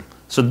system.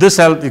 So this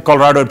health,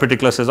 Colorado in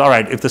particular, says, all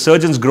right, if the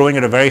surgeon's growing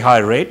at a very high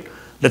rate,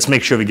 let's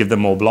make sure we give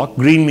them more block.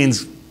 Green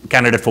means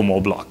candidate for more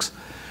blocks.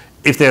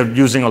 If they're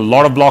using a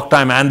lot of block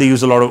time and they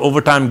use a lot of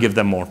overtime, give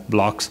them more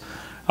blocks.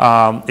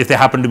 If they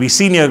happen to be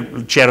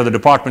senior chair of the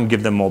department,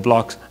 give them more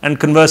blocks. And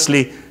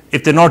conversely,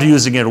 if they're not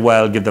using it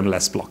well, give them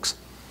less blocks.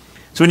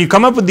 So when you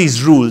come up with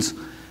these rules,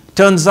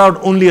 turns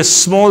out only a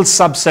small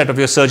subset of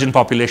your surgeon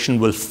population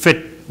will fit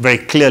very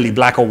clearly,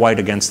 black or white,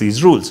 against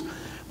these rules,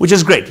 which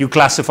is great. You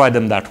classify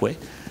them that way.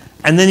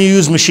 And then you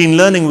use machine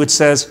learning, which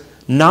says,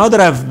 now that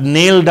I've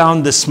nailed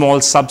down this small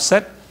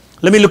subset,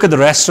 let me look at the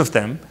rest of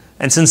them.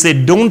 And since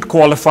they don't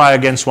qualify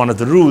against one of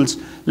the rules,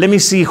 let me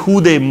see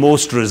who they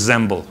most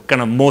resemble, kind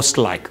of most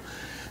like.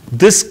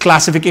 This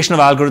classification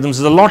of algorithms is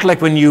a lot like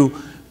when you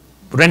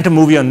rent a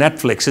movie on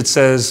Netflix. It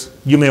says,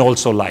 you may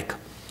also like.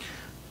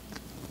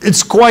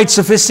 It's quite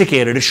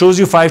sophisticated. It shows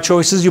you 5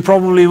 choices. You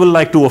probably will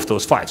like 2 of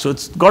those 5. So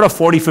it's got a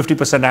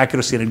 40–50%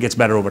 accuracy, and it gets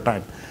better over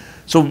time.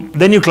 So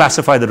then you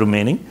classify the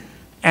remaining.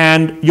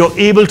 And you're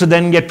able to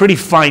then get pretty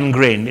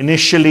fine-grained.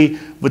 Initially,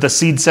 with a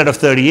seed set of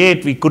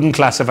 38, we couldn't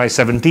classify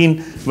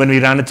 17. When we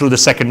ran it through the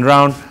second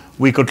round,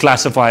 we could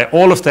classify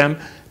all of them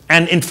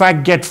and, in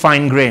fact, get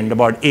fine-grained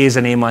about A's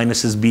and A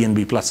minuses, B and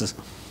B pluses.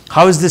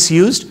 How is this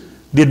used?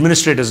 The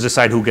administrators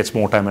decide who gets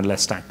more time and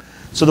less time.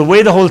 So the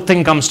way the whole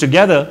thing comes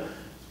together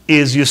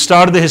is you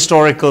start the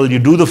historical, you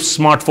do the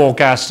smart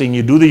forecasting,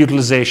 you do the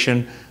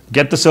utilization,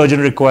 get the surgeon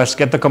request,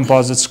 get the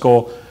composite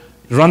score,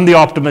 run the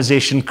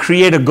optimization,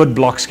 create a good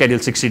block schedule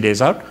 60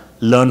 days out,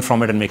 learn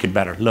from it and make it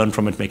better, learn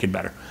from it, make it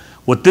better.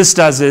 What this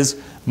does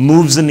is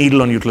moves the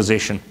needle on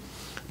utilization.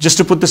 Just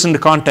to put this into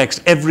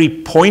context, every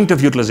point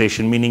of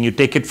utilization, meaning you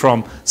take it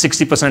from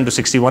 60% to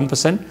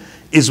 61%,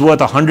 is worth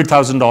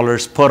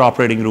 $100,000 per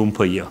operating room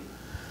per year.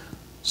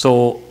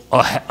 So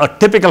a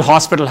typical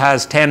hospital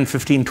has 10,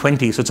 15,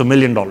 20, so it's $1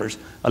 million.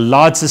 A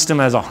large system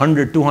has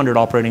 100, 200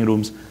 operating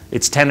rooms.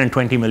 It's $10 and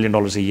 $20 million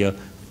a year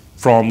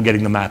from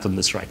getting the math on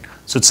this right.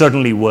 So it's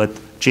certainly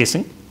worth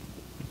chasing.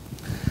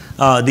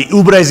 The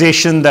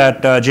Uberization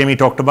that Jamie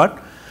talked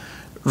about,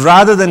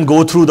 rather than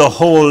go through the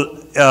whole,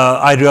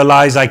 I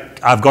realize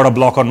I've got a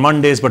block on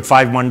Mondays, but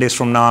 5 Mondays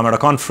from now I'm at a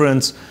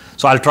conference,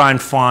 so I'll try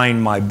and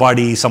find my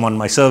buddy, someone on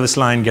my service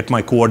line, get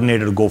my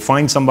coordinator to go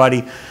find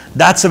somebody.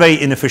 That's a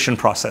very inefficient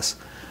process.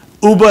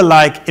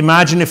 Uber-like,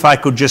 imagine if I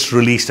could just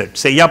release it.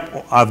 Say,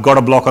 yep, I've got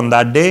a block on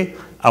that day,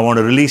 I want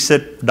to release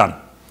it, done.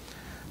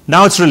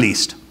 Now it's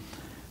released.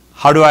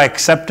 How do I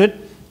accept it?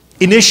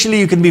 Initially,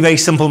 you can be very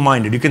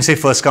simple-minded. You can say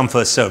first come,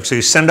 first served. So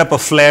you send up a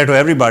flare to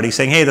everybody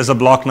saying, hey, there's a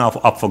block now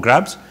up for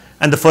grabs.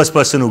 And the first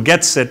person who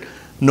gets it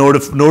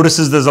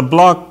notices there's a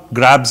block,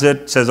 grabs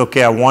it, says,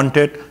 okay, I want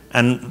it,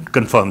 and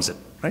confirms it,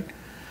 right?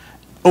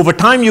 Over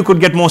time, you could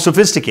get more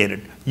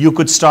sophisticated. You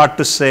could start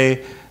to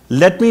say,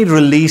 let me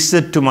release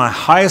it to my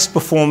highest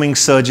performing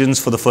surgeons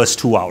for the first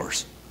 2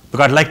 hours,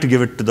 because I'd like to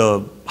give it to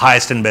the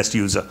highest and best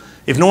user.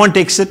 If no one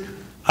takes it,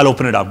 I'll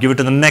open it up, give it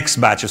to the next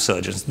batch of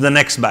surgeons, the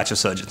next batch of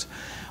surgeons.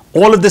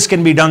 All of this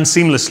can be done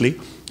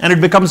seamlessly, and it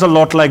becomes a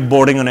lot like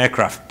boarding an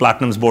aircraft.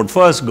 Platinum's board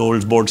first,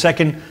 gold's board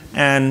second,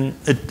 and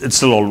it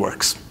still all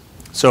works.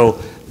 So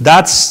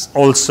that's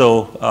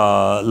also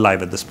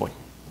live at this point.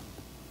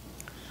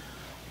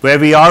 Where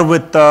we are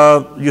with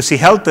UC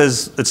Health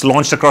is it's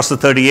launched across the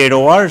 38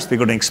 ORs. We're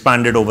going to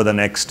expand it over the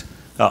next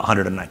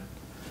 109.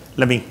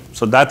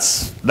 So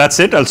that's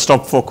it. I'll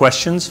stop for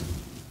questions,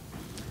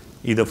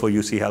 either for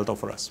UC Health or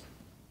for us.